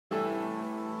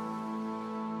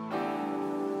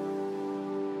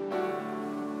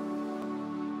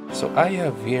So I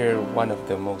have here one of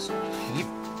the most cheap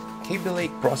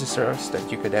Kaby-Lake processors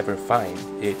that you could ever find.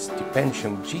 It's the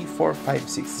Pentium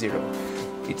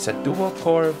G4560. It's a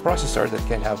dual-core processor that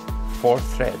can have 4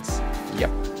 threads. Yep,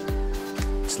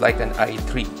 it's like an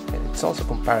i3, and it's also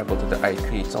comparable to the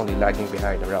i3. It's only lagging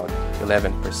behind around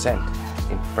 11%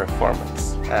 in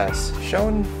performance, as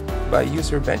shown by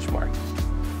user benchmark.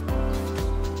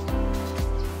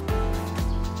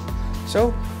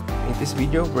 So in this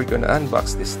video, we're gonna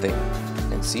unbox this thing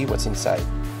and see what's inside.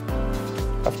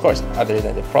 Of course, other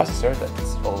than the processor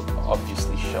that's all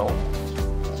obviously shown,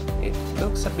 it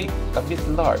looks a bit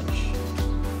large.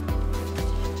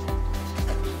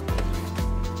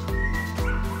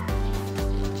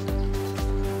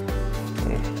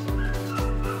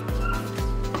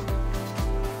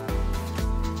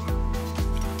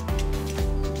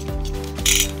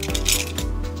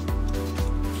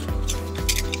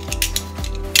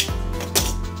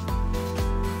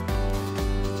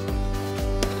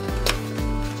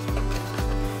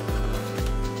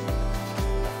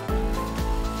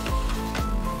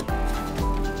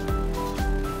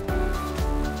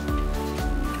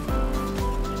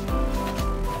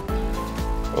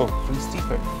 Oh, free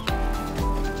sticker.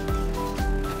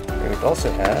 And it also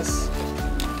has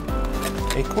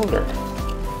a cooler.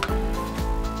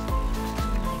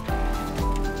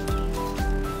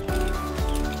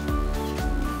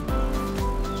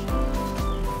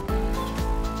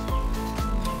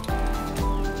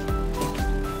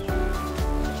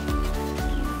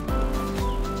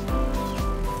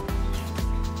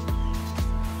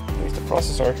 Here's the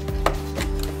processor.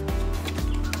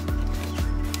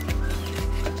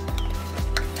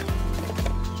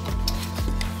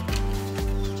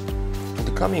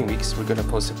 Coming weeks, we're gonna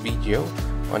post a video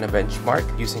on a benchmark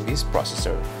using this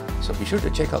processor, so be sure to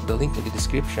check out the link in the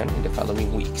description in the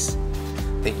following weeks.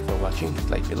 Thank you for watching.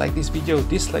 If you like this video,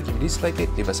 dislike if you dislike it,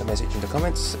 leave us a message in the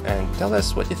comments and tell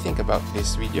us what you think about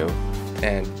this video,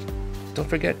 and don't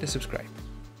forget to subscribe.